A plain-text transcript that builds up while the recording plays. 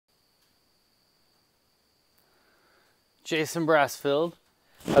Jason Brassfield.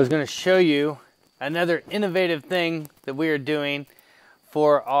 I was going to show you another innovative thing that we are doing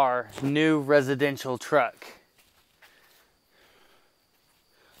for our new residential truck.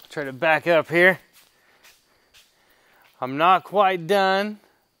 Try to back up here. I'm not quite done,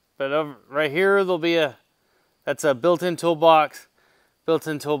 but over right here there'll be that's a built-in toolbox,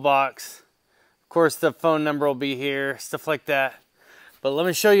 Of course the phone number will be here, stuff like that. But let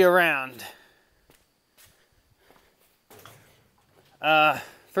me show you around.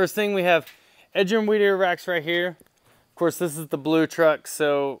 First thing, we have edge and weed eater racks right here. Of course, this is the blue truck,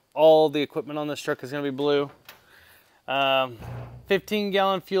 so all the equipment on this truck is going to be blue.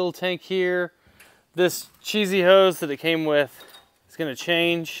 15-gallon fuel tank here. This cheesy hose that it came with is going to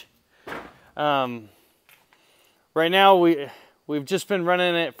change. Right now, we've just been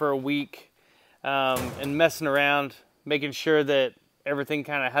running it for a week and messing around, making sure that everything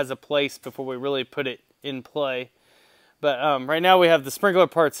kind of has a place before we really put it in play. But right now we have the sprinkler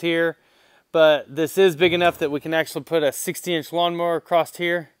parts here, but this is big enough that we can actually put a 60-inch lawnmower across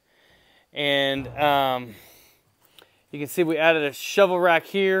here. And you can see we added a shovel rack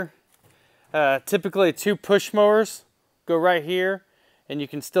here. Typically 2 push mowers go right here, and you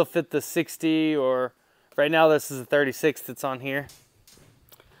can still fit the 60, or right now this is a 36 that's on here.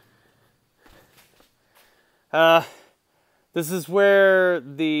 This is where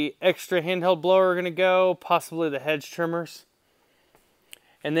the extra handheld blower are going to go, possibly the hedge trimmers.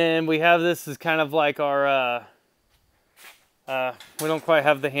 And then we have this as kind of like our, we don't quite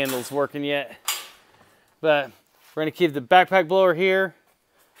have the handles working yet, but we're going to keep the backpack blower here,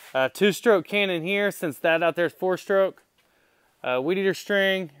 2-stroke cannon here, since that out there is 4-stroke, weed eater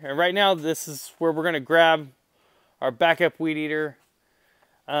string, and right now this is where we're going to grab our backup weed eater.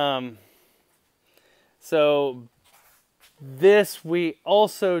 So this, we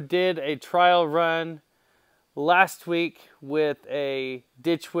also did a trial run last week with a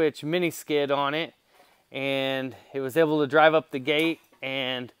Ditch Witch mini skid on it, and it was able to drive up the gate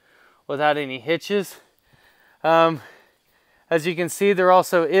and without any hitches. As you can see, there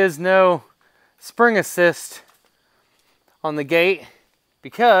also is no spring assist on the gate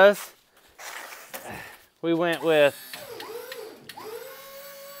because we went with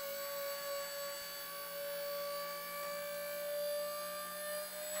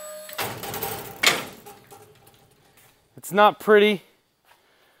it's not pretty,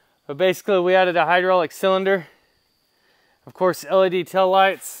 but basically we added a hydraulic cylinder. Of course, LED tail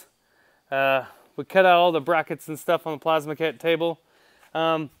lights. We cut out all the brackets and stuff on the plasma kit table.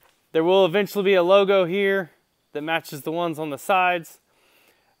 There will eventually be a logo here that matches the ones on the sides.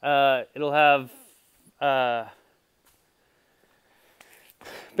 It'll have,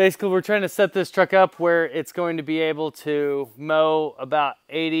 basically we're trying to set this truck up where it's going to be able to mow about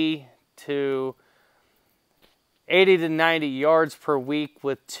 80 to 90 yards per week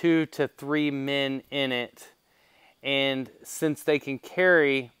with 2 to 3 men in it. And since they can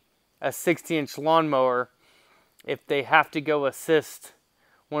carry a 60-inch lawnmower, if they have to go assist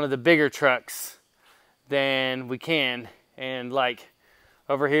one of the bigger trucks, then we can. And like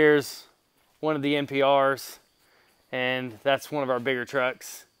over here's one of the NPRs, and that's one of our bigger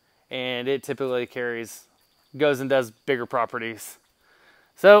trucks, and it typically goes and does bigger properties.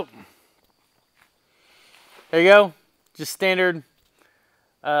 So there you go, just standard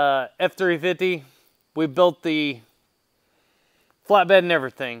F-350. We built the flatbed and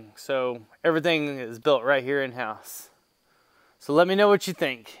everything, so everything is built right here in-house. So let me know what you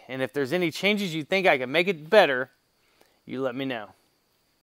think, and if there's any changes you think I can make it better, you let me know.